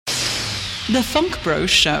The FunkBro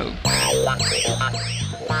Show.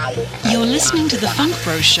 You're listening to The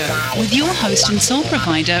FunkBro Show with your host and soul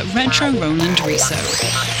provider, Retro Roland Riso.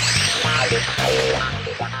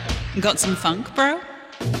 Got some funk, bro?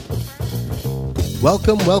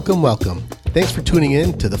 Welcome, welcome, welcome. Thanks for tuning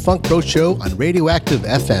in to The FunkBro Show on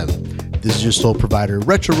RadioActiveFM. This is your soul provider,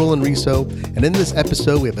 Retro Roland Riso, and in this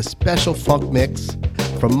episode we have a special funk mix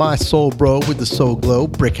from my soul bro with the soul glow,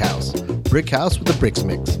 Brickhouse. Brickhouse with the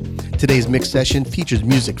BricksMIX. Today's mix session features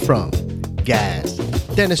music from Gaz,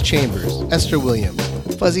 Dennis Chambers, Esther Williams,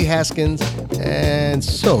 Fuzzy Haskins, and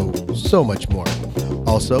so much more.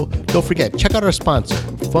 Also, don't forget, check out our sponsor,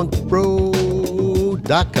 FunkBro.com.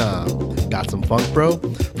 Got some Funk Bro?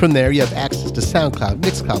 From there, you have access to SoundCloud,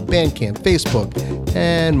 Mixcloud, Bandcamp, Facebook,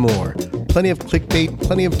 and more. Plenty of clickbait,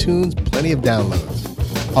 plenty of tunes, plenty of downloads.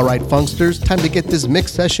 All right, Funksters, time to get this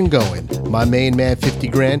mix session going. My main man, 50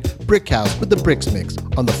 Grand, Brickhouse with the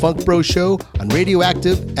BricksMIX on the Funk Bro Show on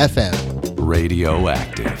Radioactive FM.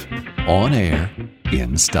 Radioactive. On air,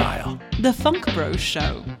 in style. The FunkBro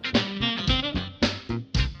Show.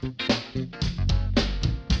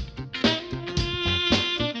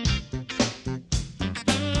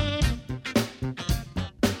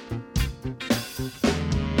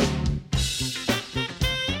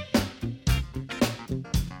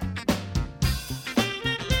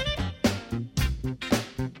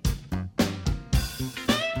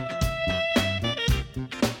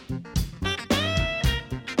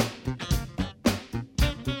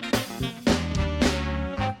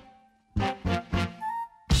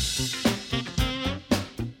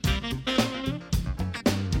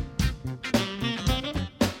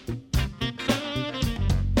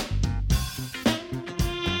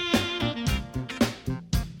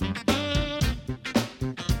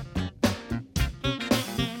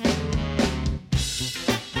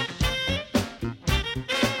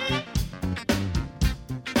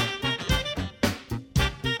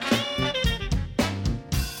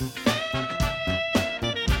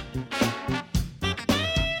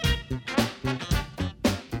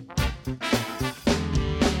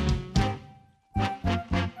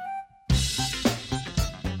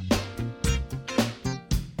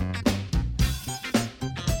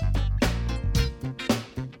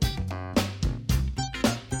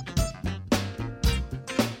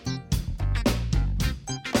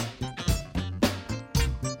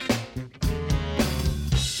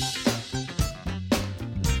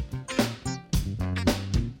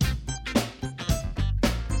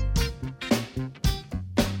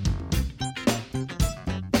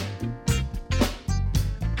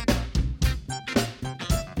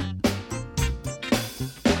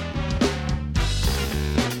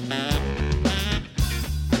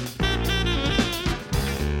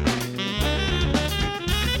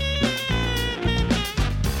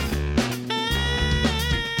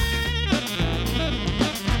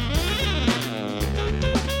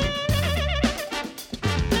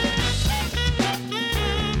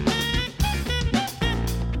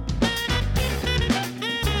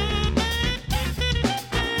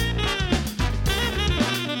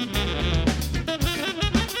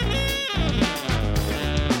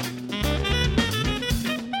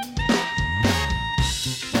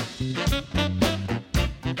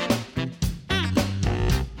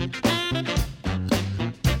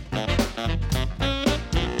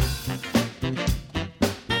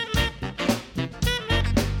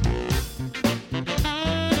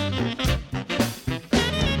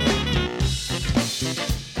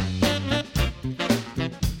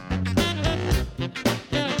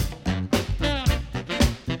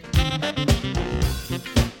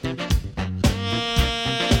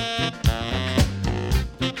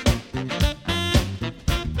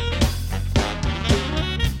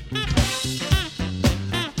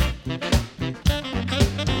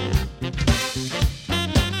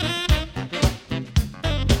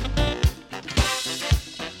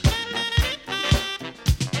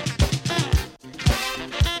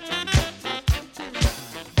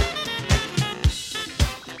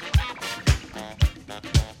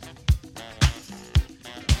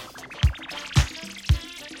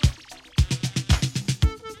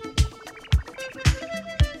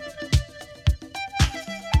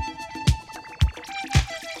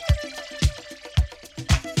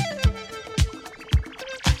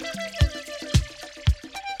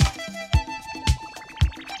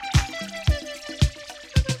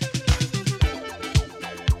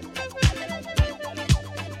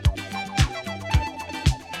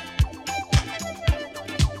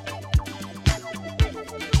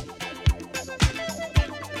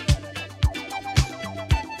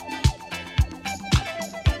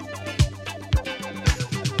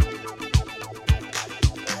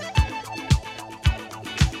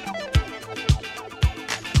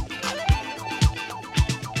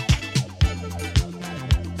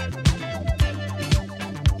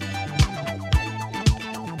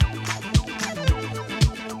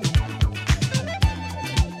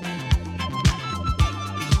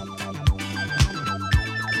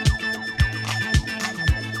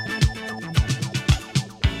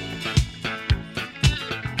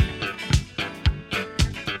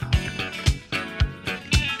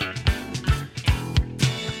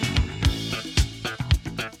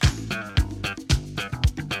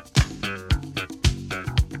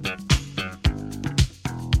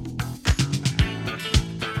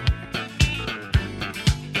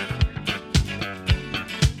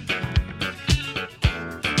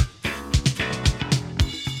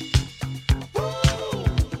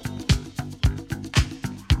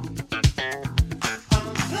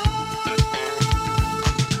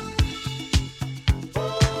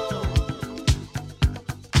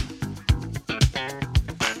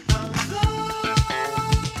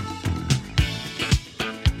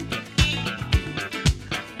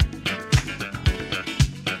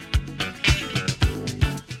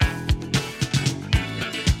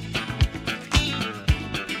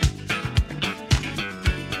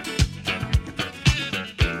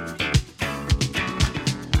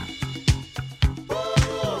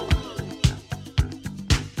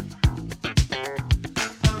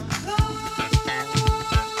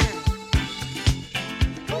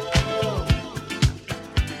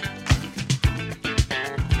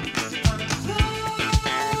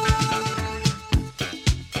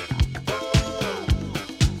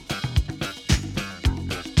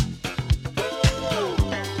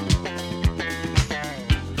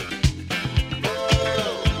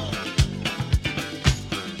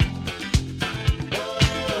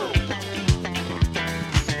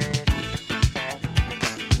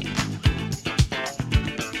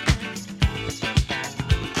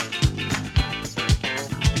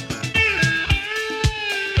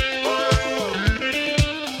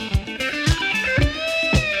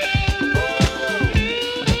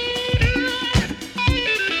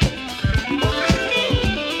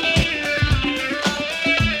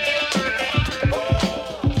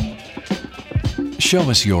 Show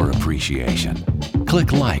us your appreciation.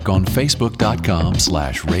 Click like on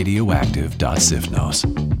facebook.com/radioactive.sifnos.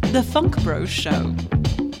 The FunkBro Show.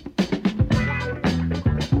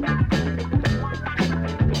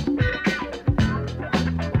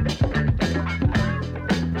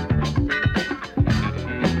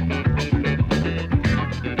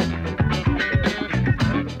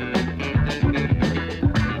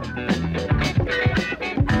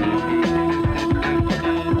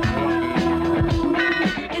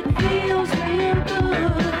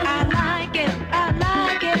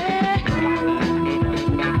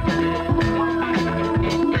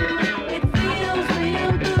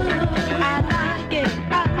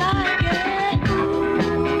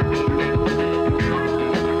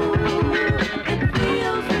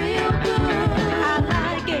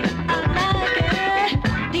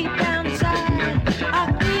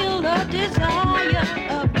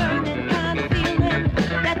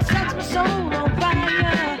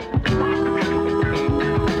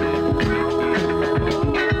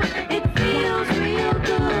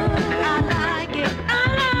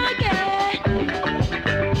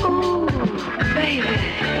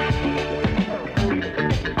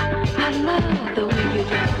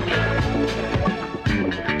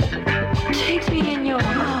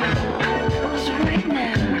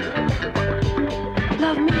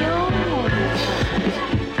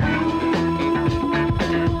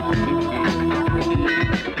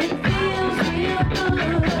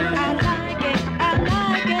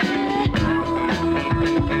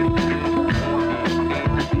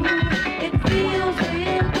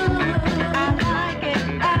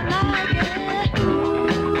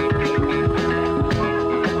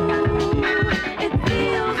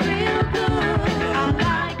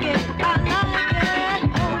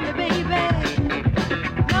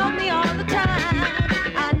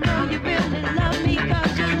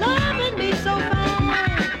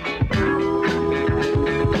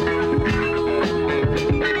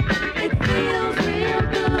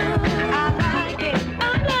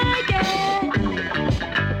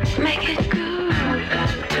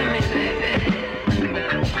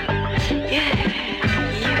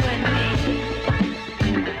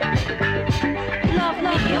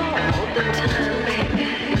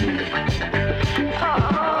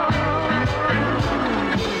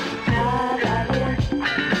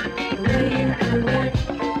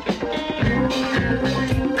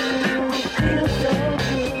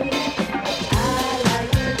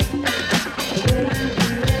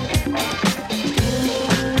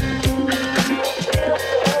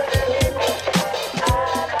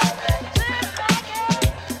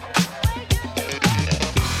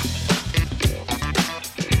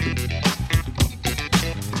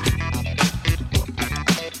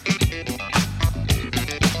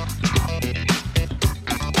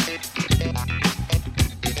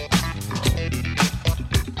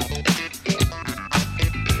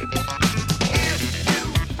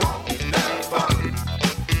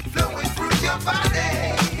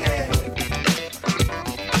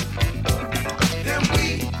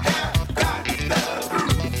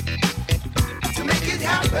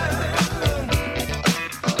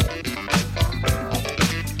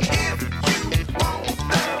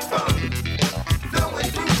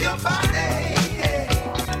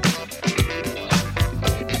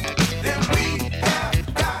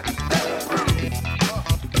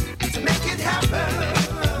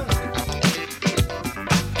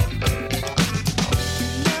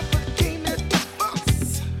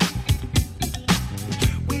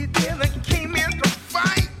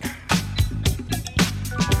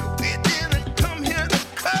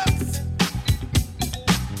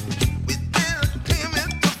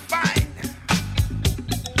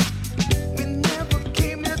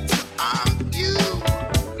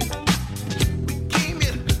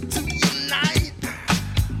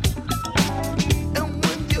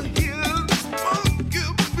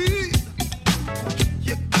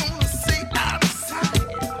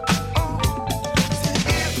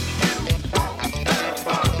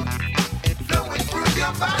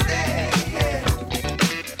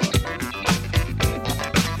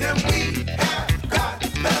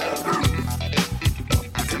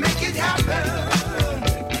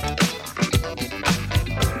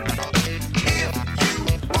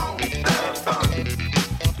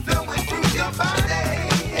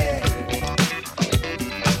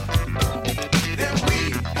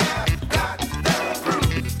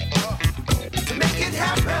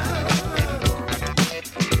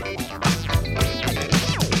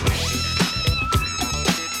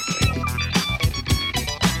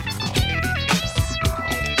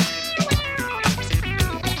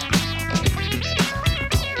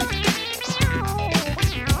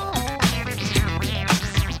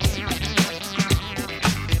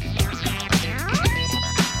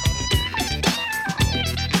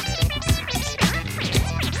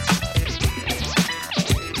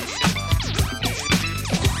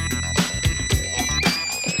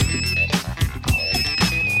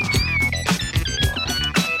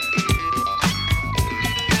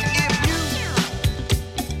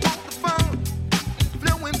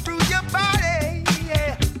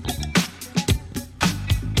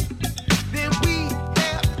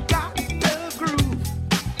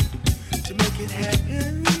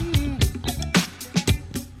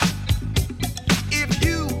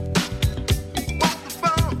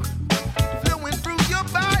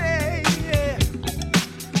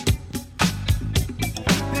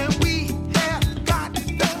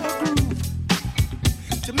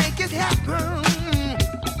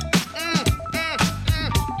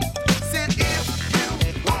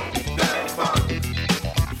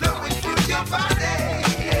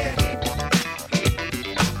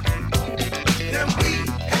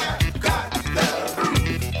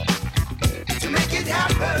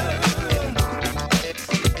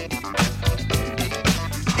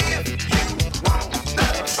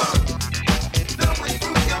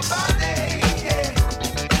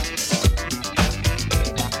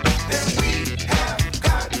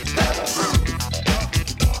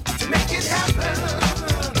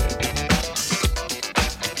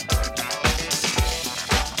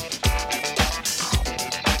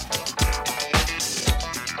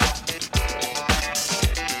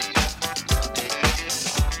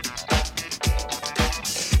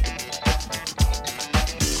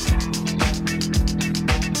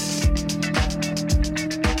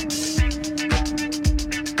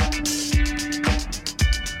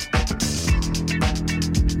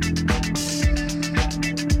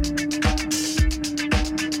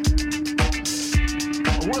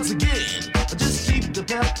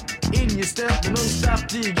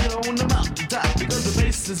 after you get on the mountaintop, because the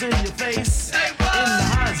bass is in your face, and the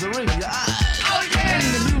highs are in your eyes. Oh, yeah.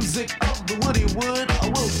 And the music of the Woody Wood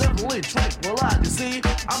will definitely tranquilize. You see,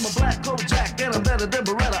 I'm a black Kojak and I'm better than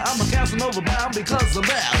Beretta. I'm a Casanova bound because I'm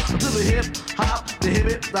down to the hip hop, the hip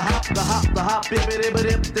it, the hop, the hop, the hop, hip it, hip it,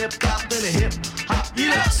 hip, hip, hop, then the hip hop.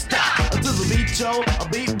 You don't stop to the beat, yo, a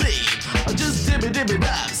beat beat. Just dibby dibby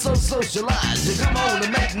dive, so socialize. You come on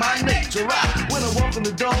and make my nature rock. When I walk in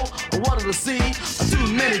the door, I wanted to see too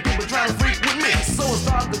many people trying to freak with me. So I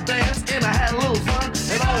started to dance and I had a little fun,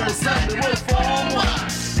 and all of a sudden it was form one.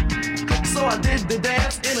 So I did the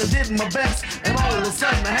dance and I did my best, and all of a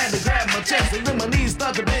sudden I had to grab my chest, and then my knees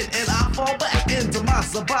started to bend and I fall back. Into my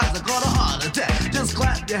surprise, I caught a heart attack. Just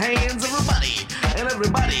clap your hands, everybody, and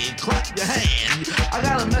everybody clap your hand. I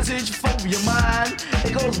got a message for your mind.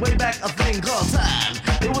 It goes way back, a thing called time.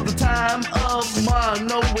 It was the time of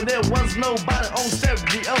mono when there was nobody on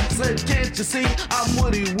stereo. Said, can't you see I'm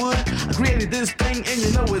Woody Wood? I created this thing and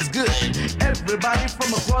you know it's good. Everybody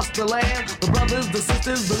from across the land, the brothers, the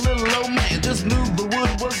sisters, the little old man, just knew the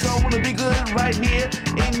wood was gonna be good right here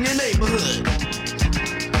in your neighborhood.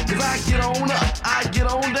 Cause I get on up, I get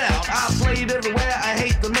on down. I played everywhere, I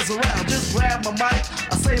hate to mess around. Just grab my mic,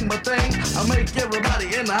 I say my thing, I make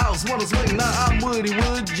everybody in the house wanna swing. Now I'm Woody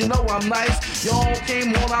Wood, you know I'm nice. Y'all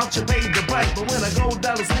came on out, you paid the price. But when I go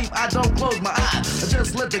down to sleep, I don't close my eyes. I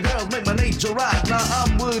just let the girls make my nature rise. Now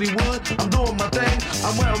I'm Woody Wood, I'm doing my thing.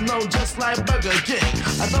 I'm well known just like Burger King.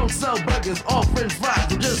 I don't sell burgers or french fries.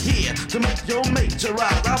 I'm just here to make your nature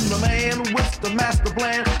rise. I'm the man with the master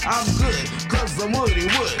plan. I'm good, cause I'm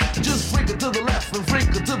Woody Wood. Just freak it to the left and freak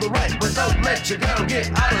it to the right, but don't let your girl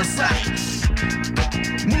get out of sight.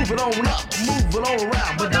 Move it on up, move it all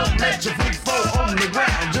around, but don't let your freak fall on the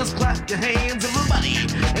ground. Just clap your hands, everybody,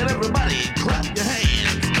 and everybody clap your hands.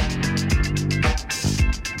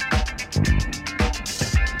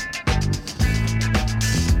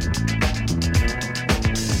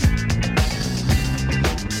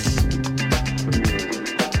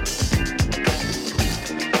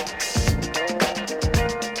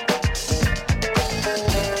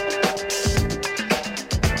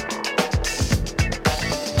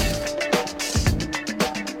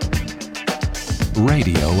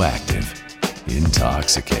 Radioactive.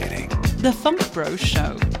 Intoxicating. The FunkBro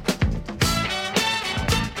Show.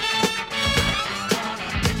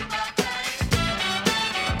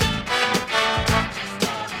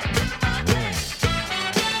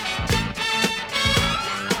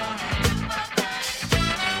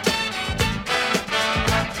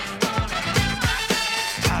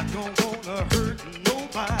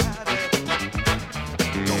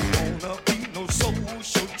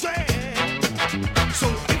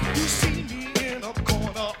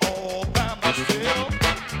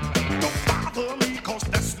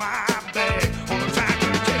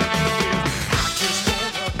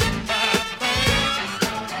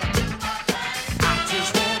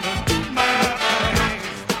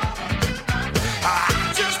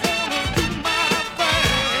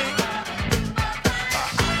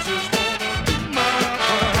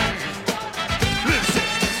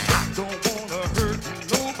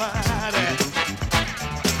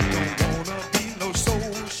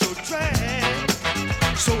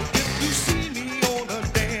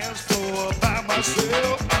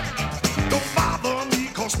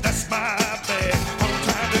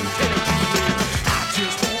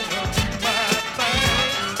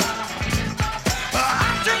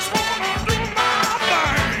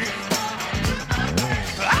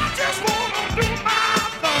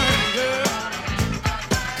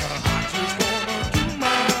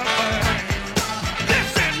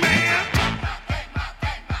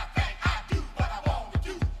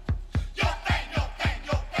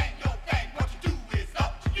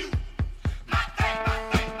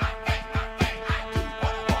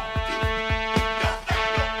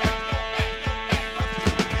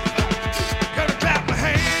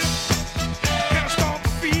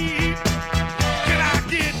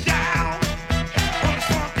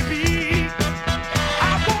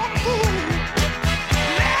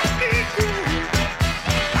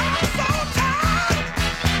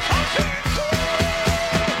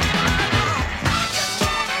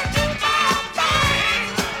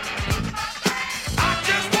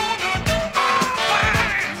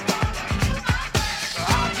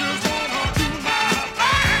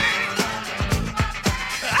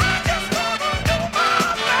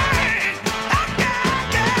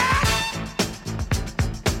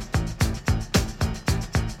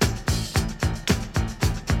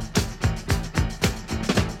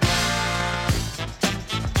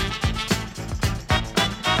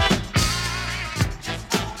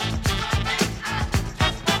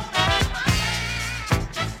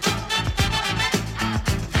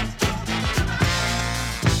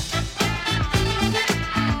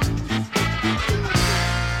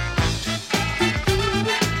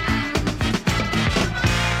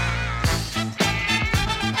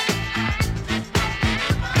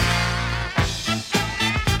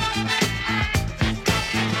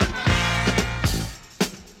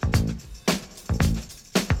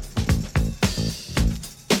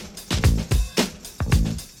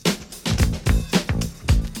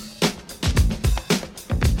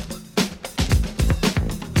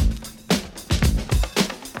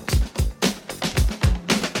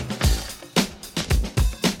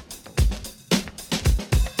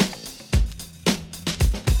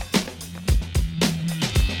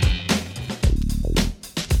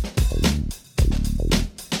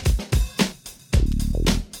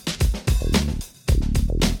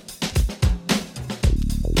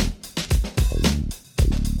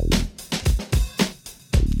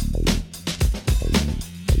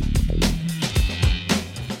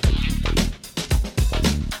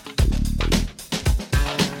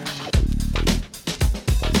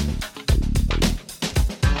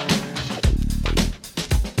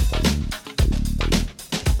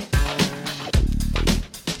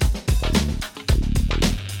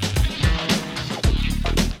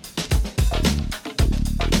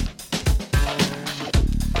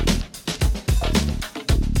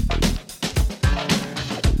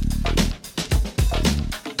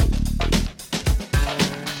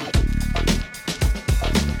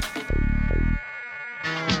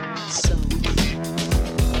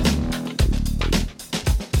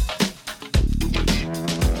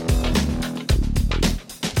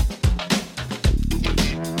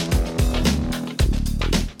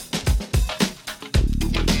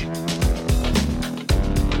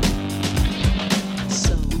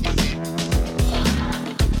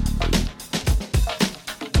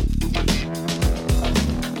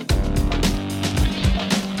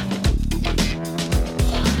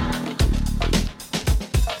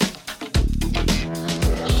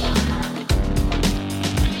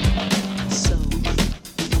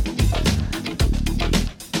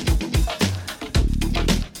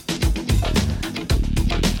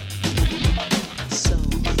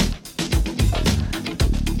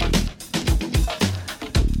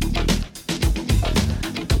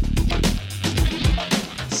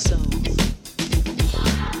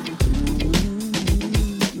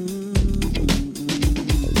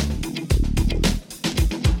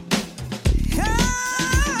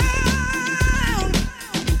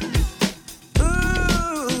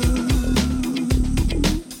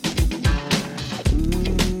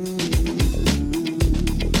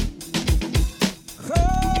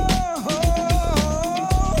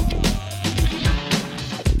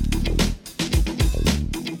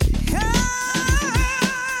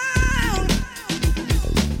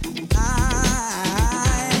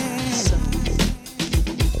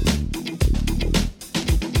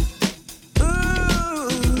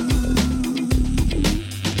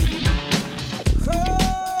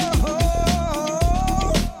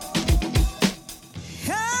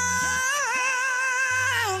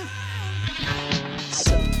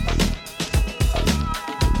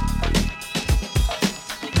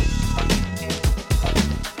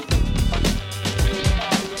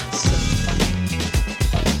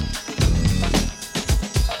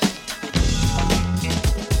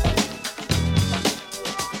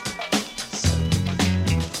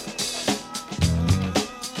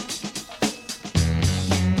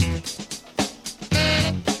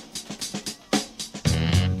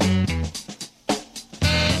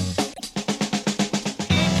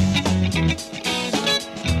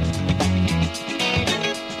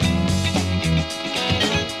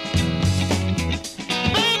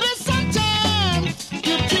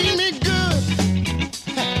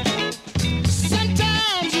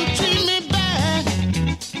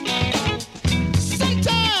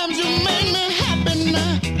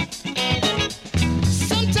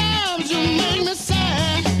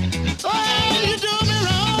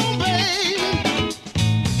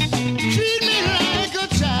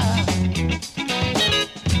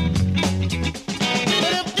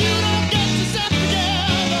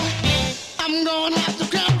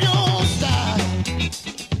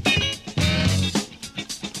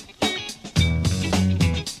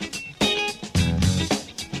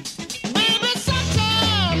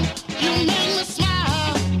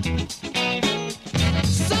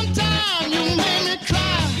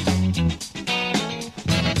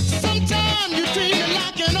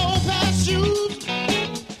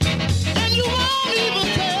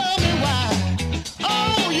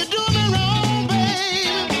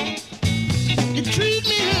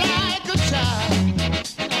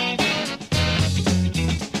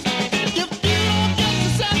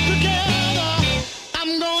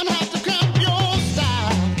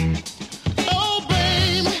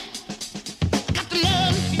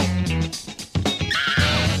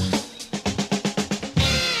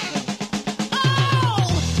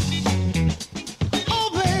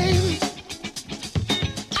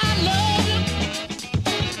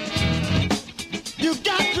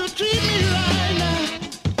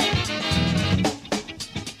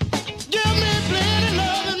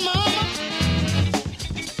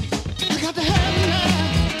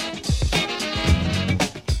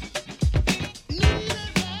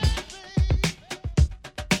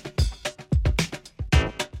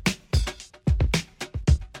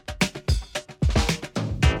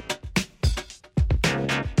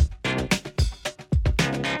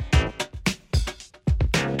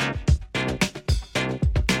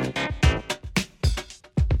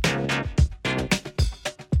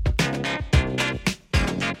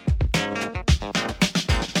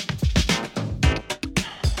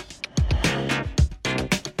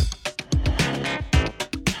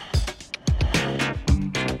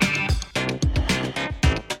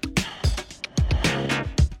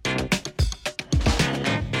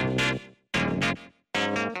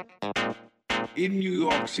 in New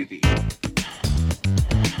York City.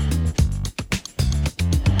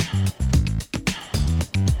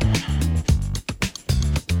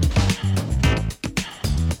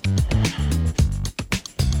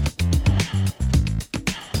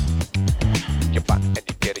 You're fine and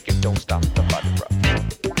you get it, you don't stop the body rock.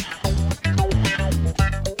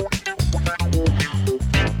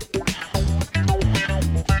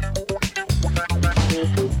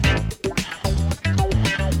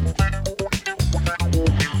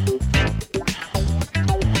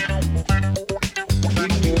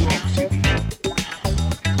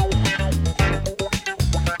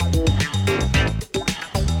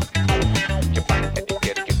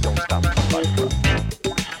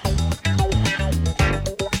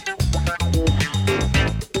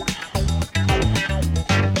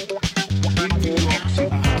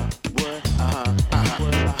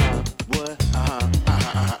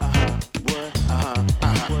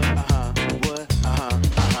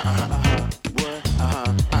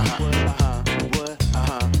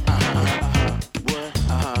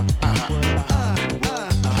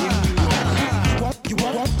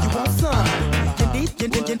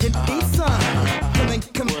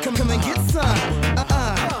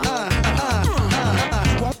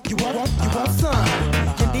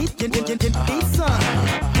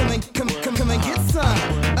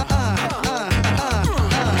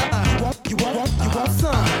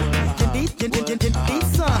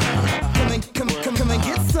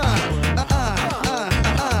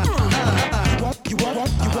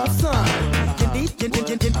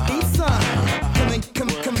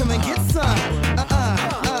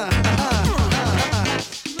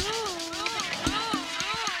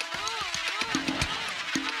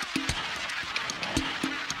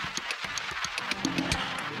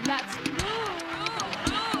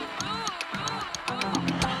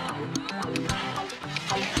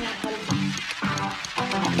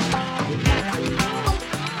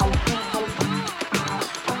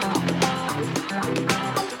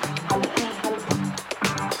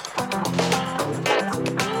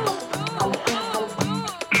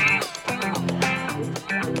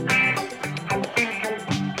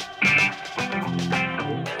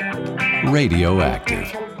 Radioactive,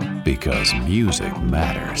 because music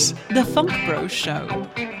matters. The FunkBro Show.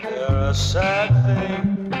 They're a sad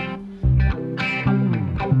thing.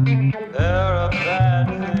 They're a bad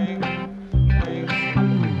thing.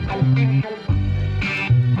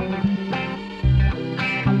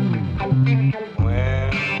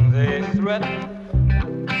 When they threaten,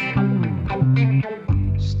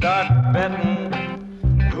 start betting,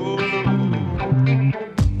 you'll lose.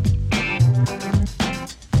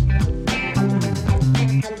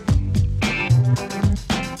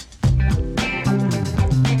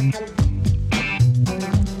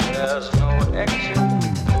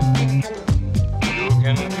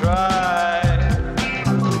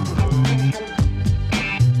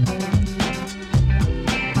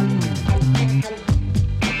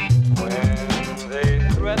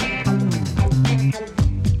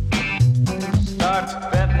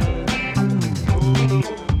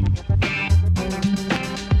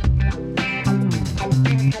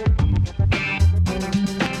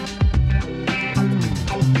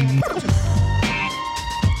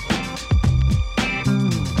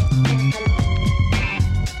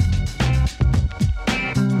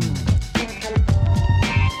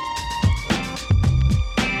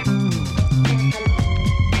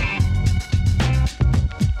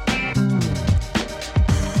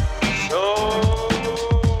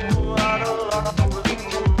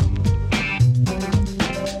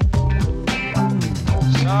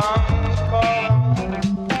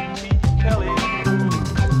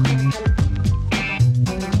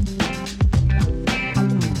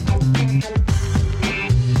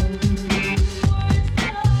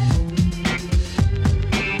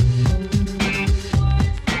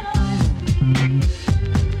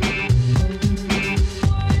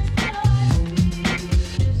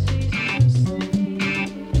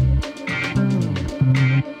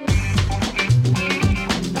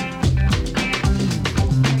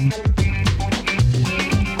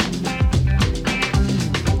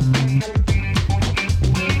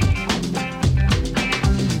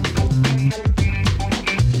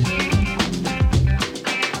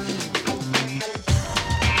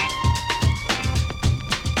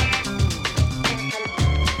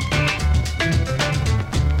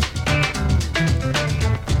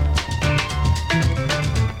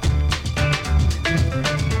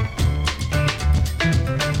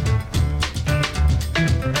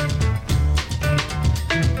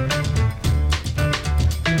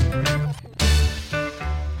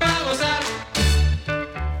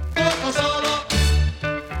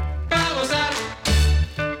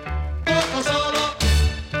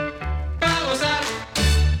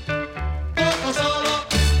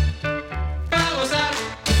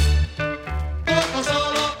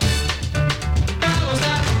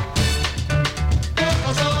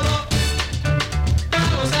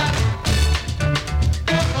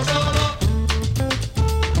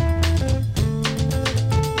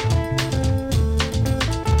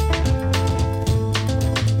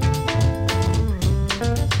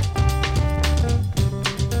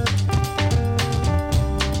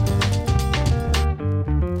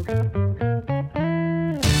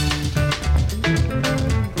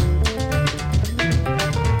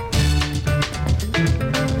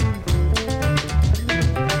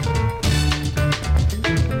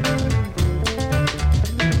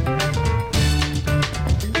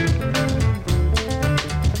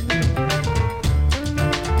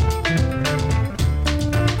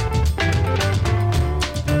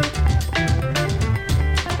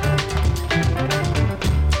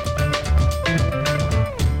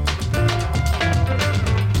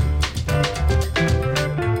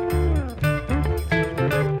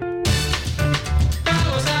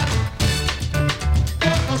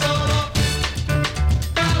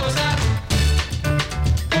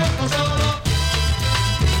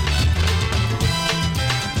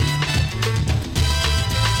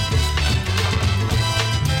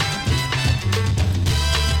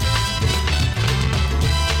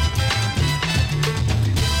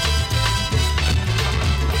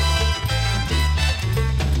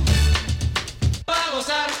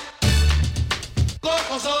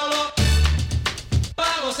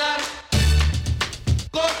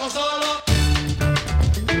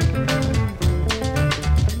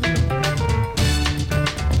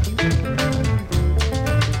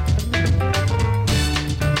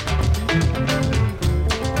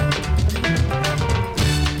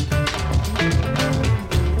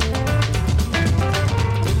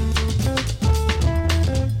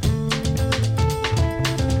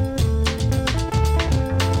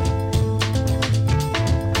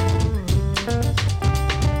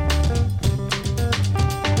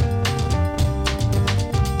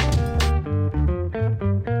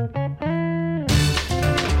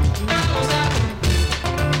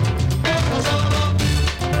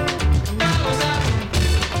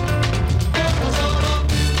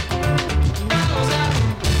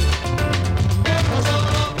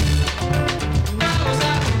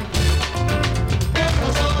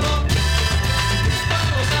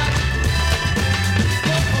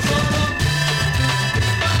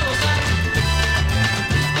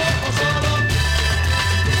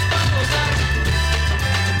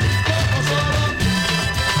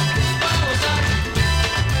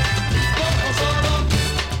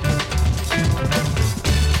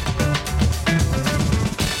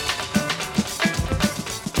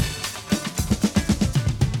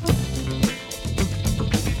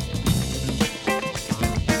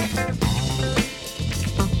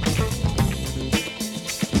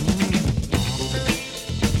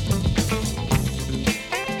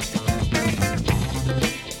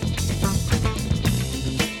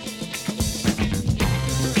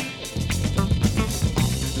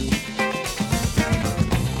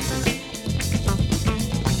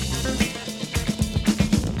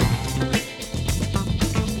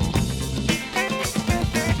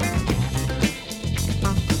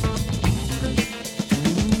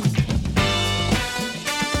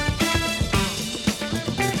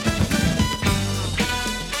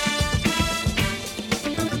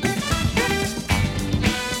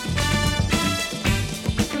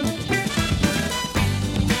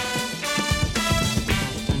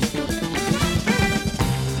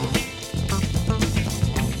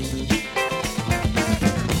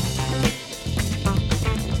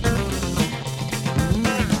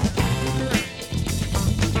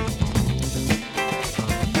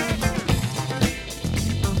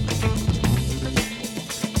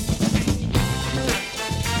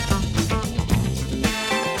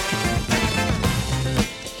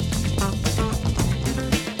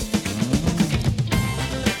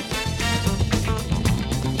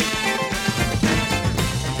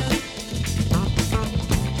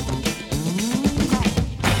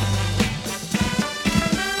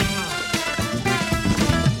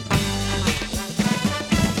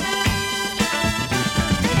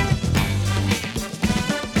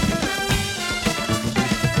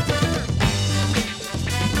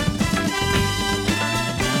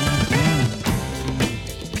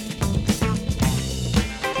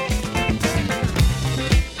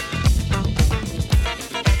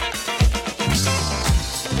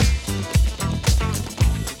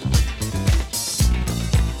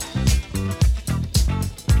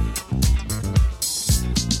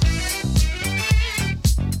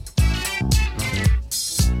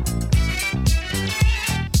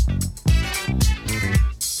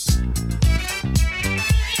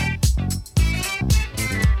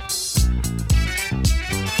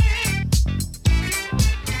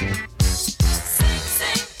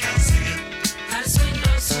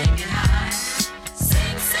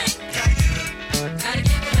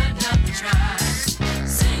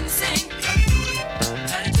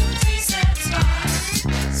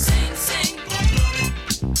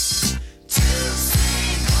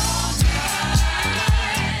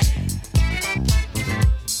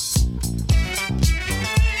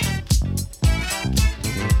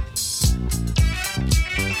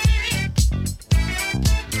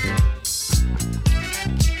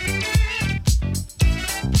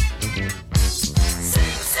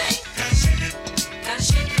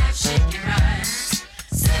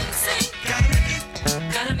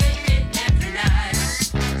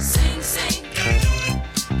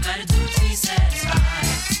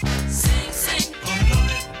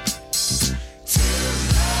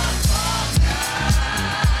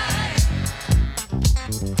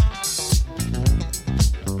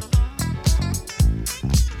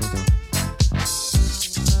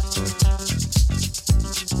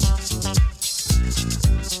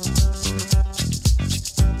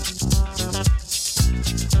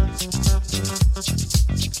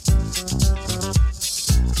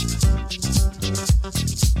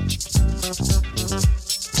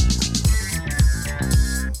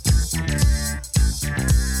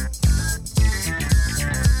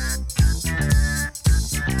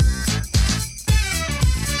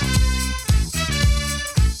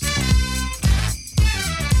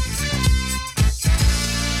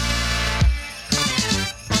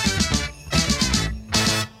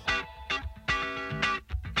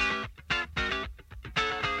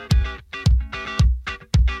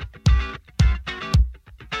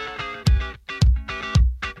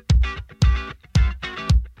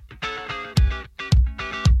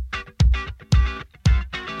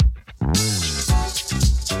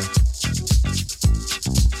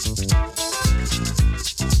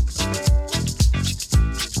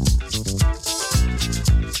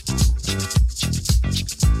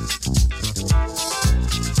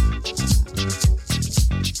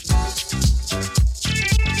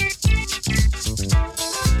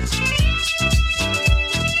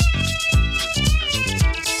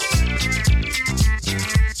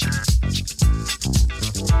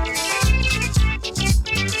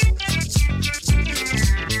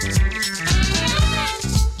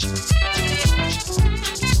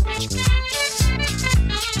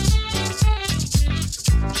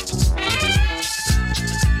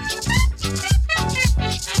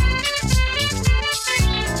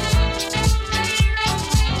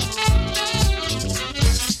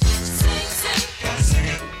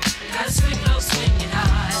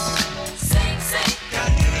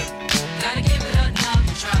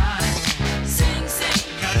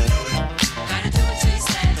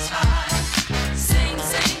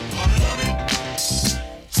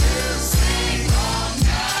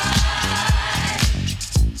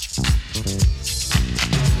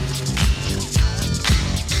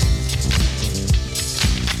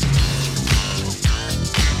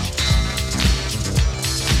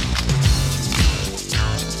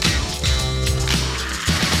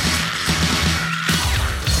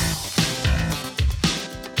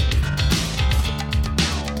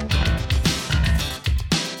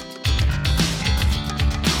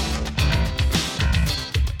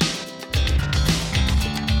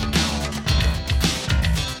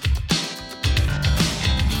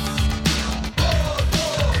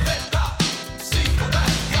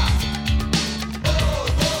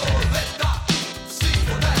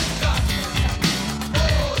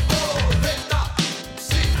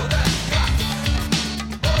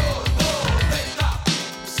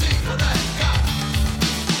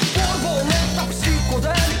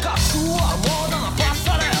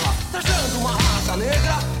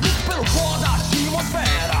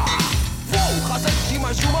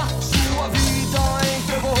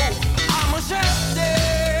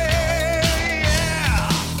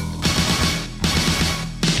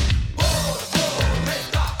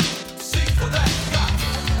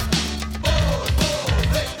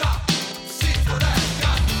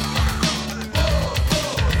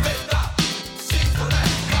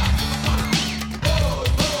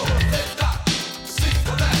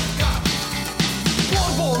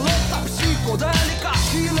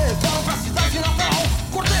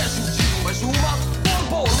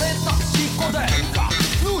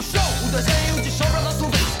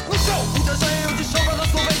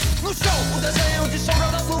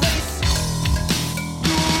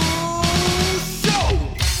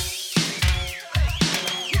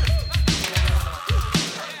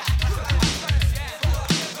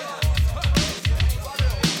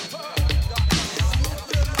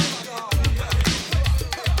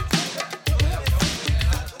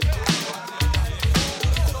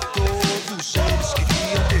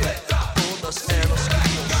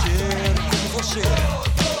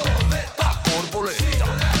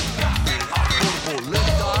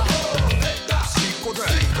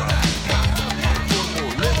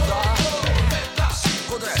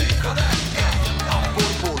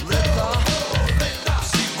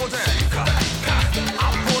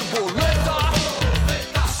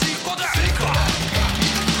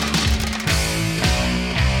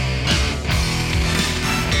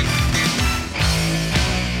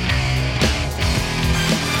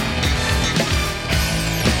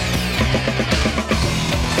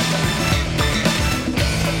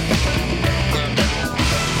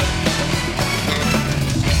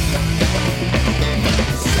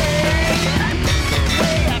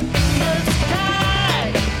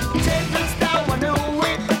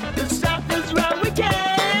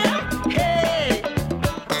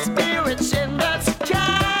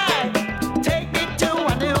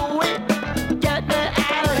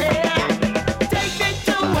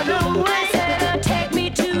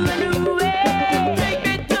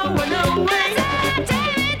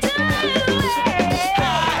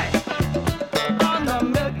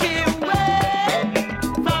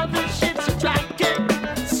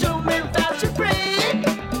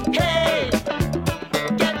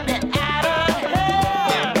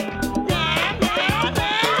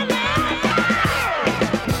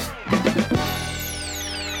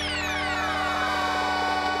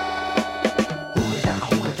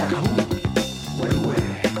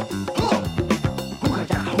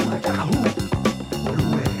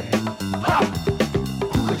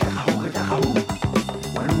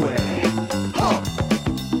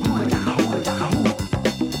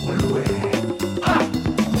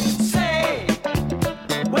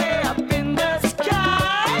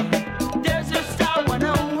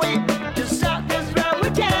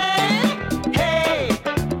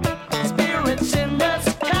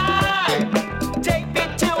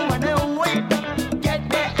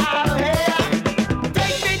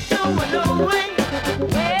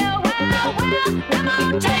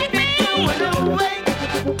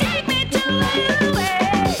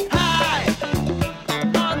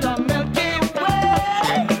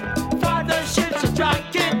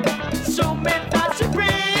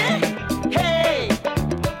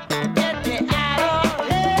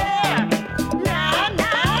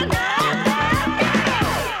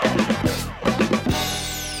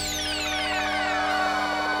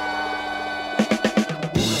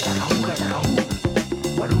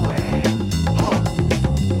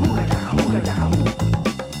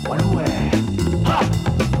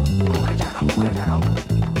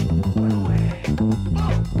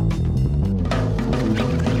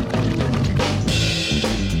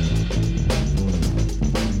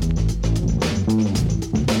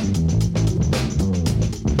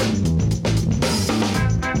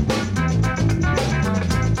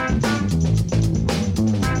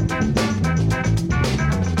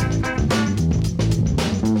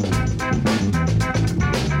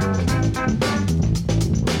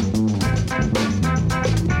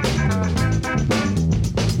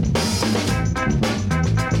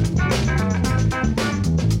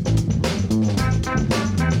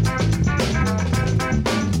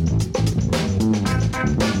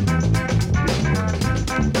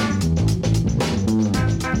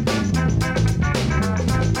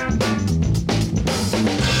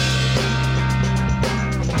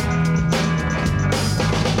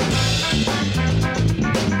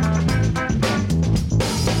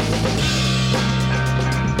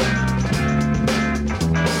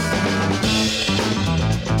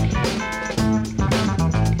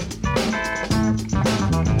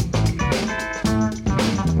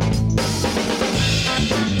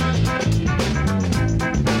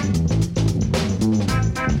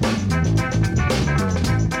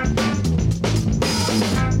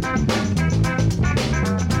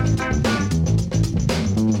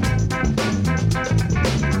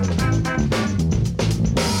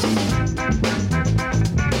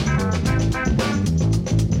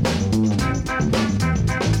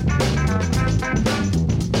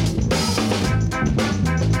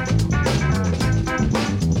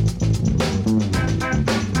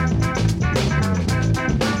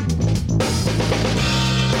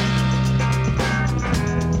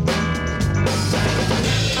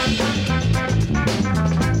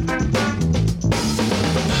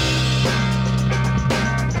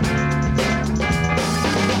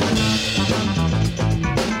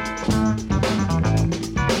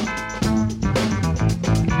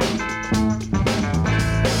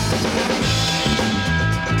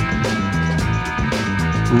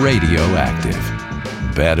 Radioactive.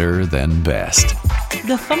 Better than best.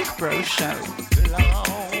 The FunkBro Show.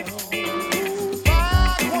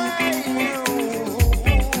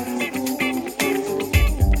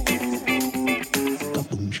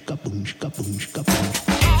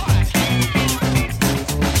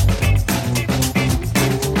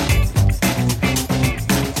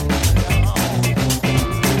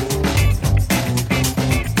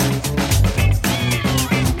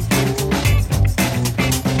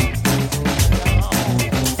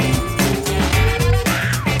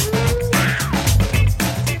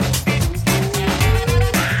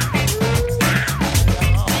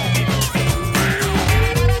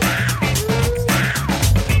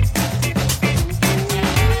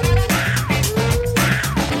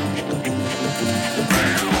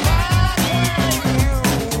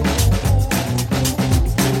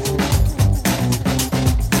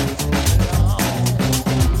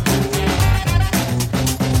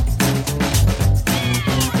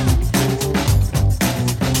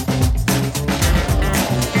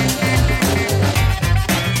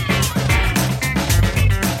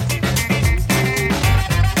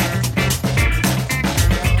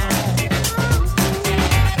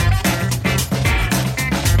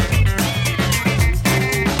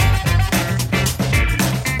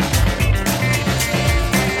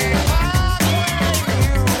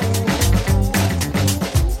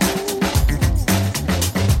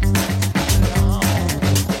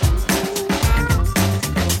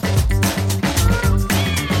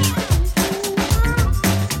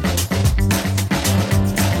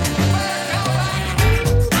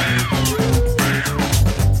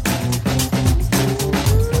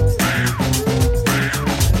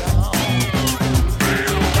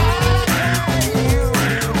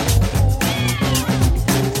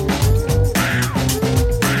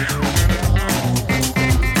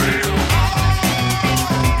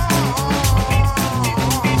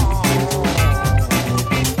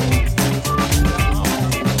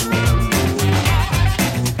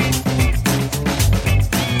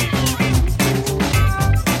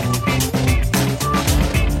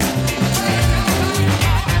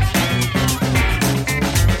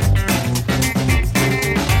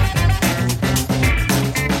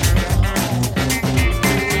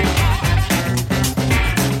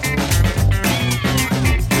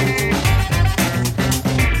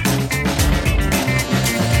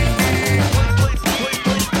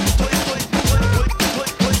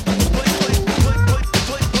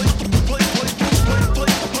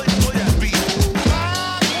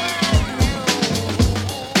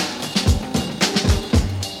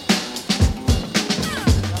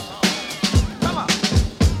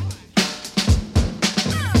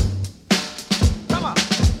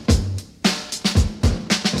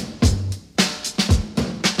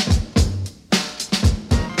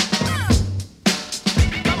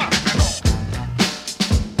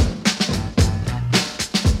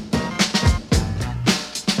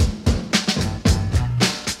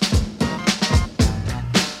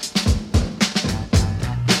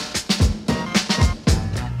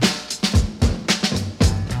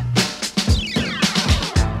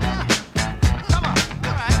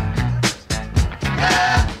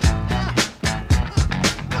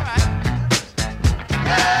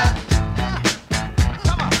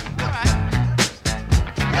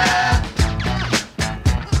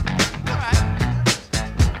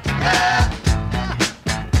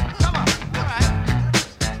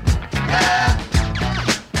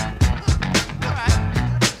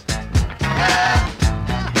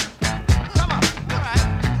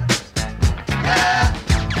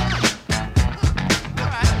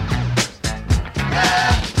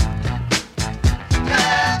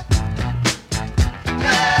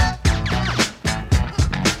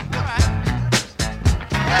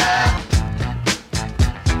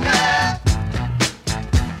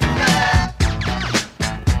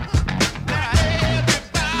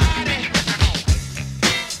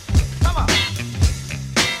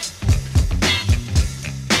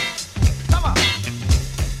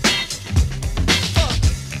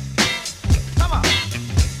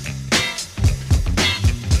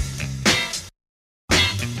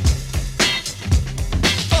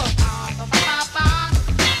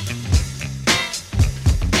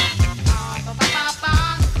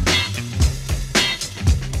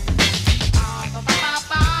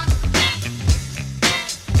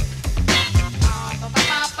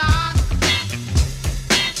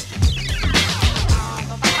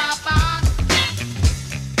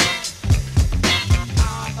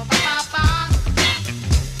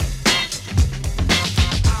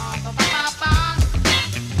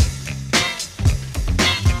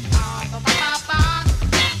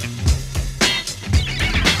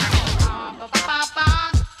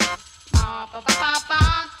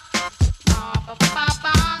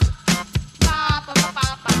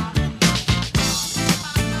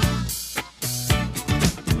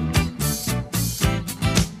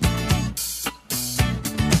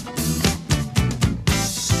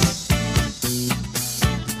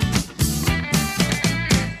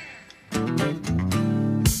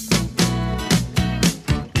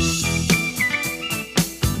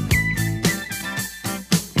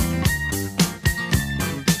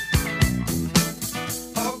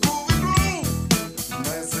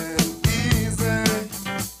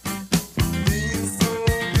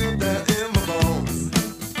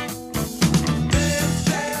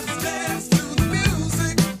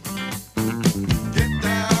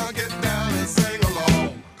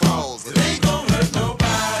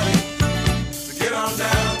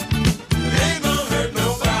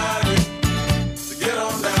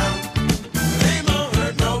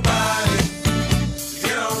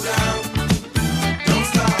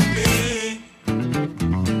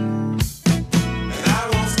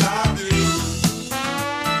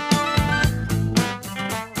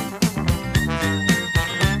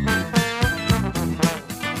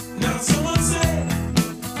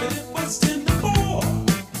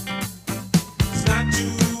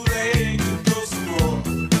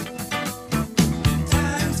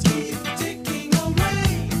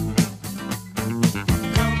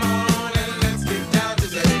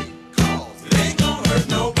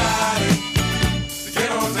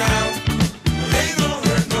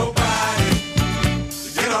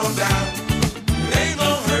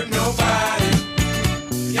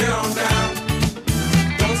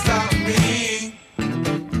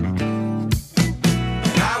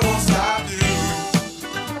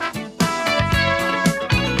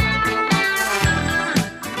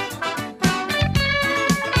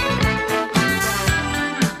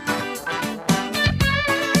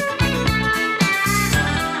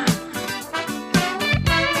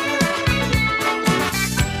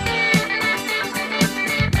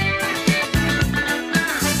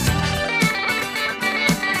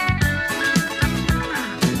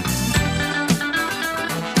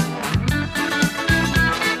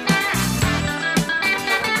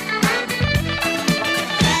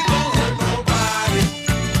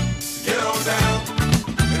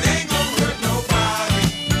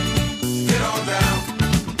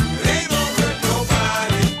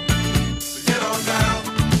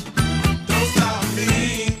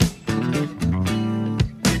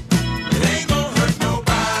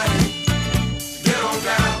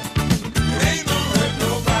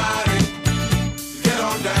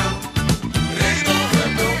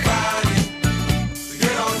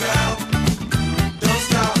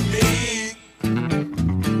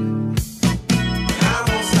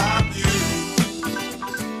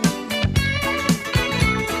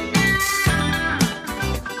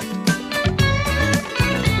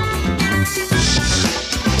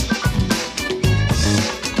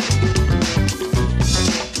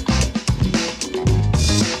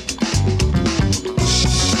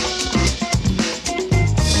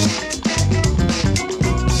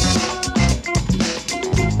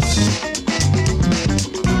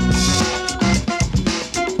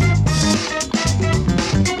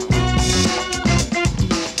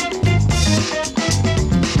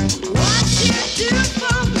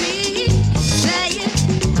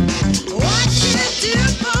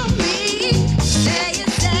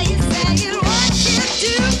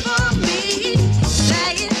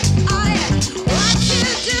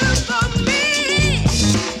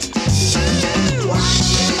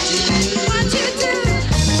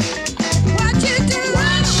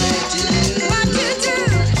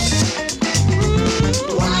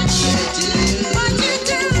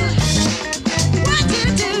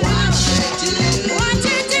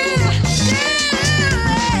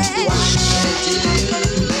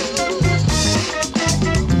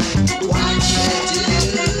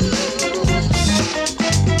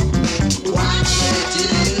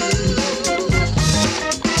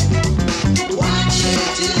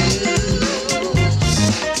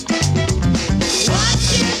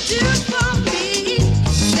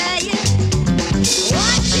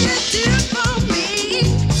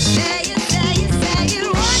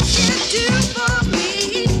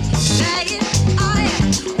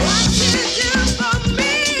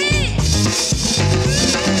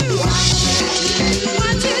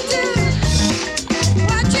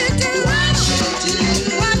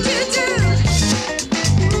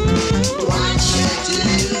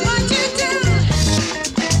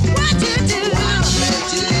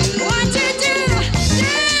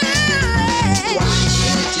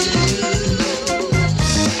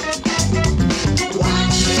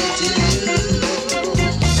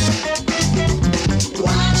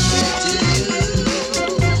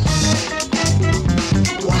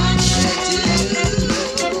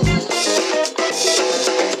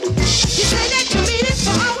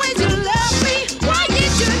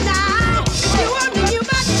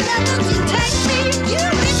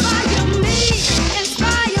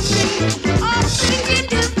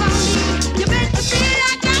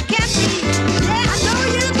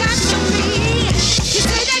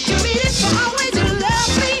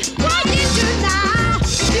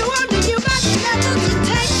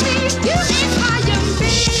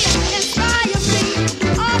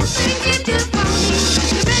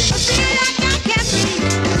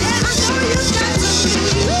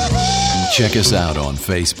 Check us out on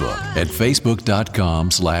Facebook at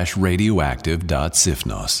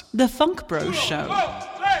facebook.com/radioactive.sifnos. The FunkBro Show.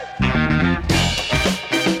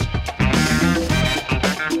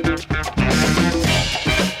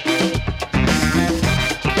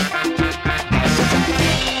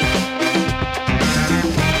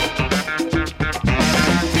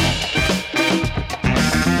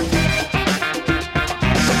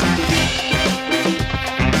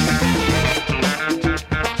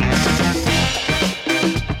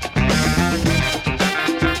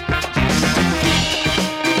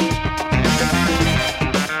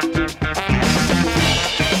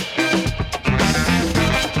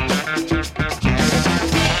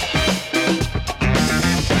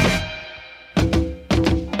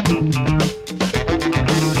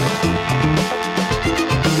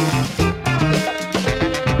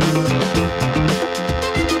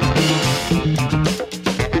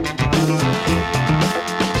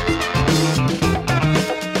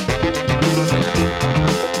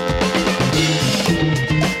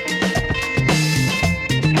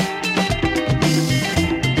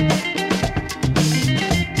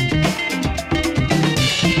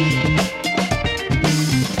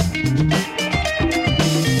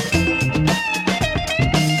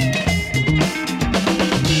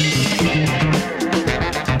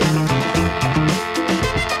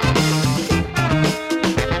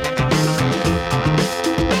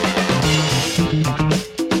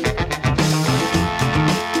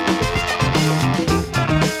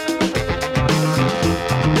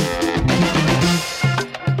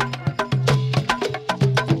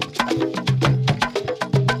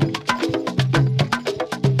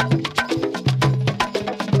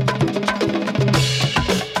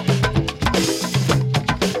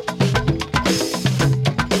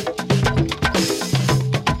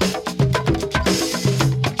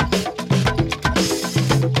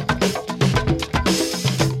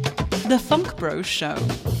 Bro Show.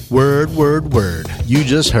 Word, word, word. You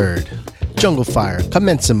just heard Jungle Fire,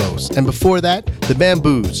 Commencemos, and before that, The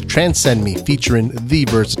Bamboos, Transcend Me, featuring the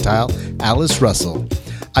versatile Alice Russell.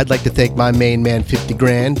 I'd like to thank my main man, 50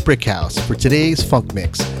 Grand, Brickhouse, for today's Funk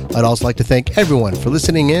Mix. I'd also like to thank everyone for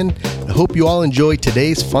listening in. I hope you all enjoyed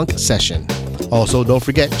today's funk session. Also, don't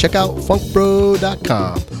forget, check out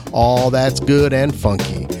funkbro.com. All that's good and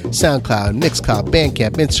funky. SoundCloud, Mixcloud,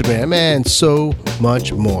 Bandcamp, Instagram, and so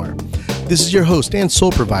much more. This is your host and soul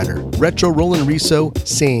provider, Retro Roland Riso,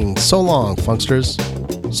 saying so long, funksters.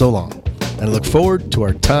 So long. And I look forward to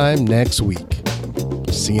our time next week.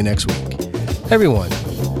 See you next week. Everyone,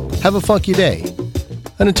 have a funky day.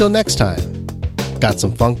 And until next time, got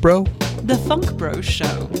some funk, bro? The Funk Bro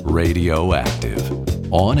Show.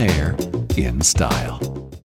 Radioactive. On air, in style.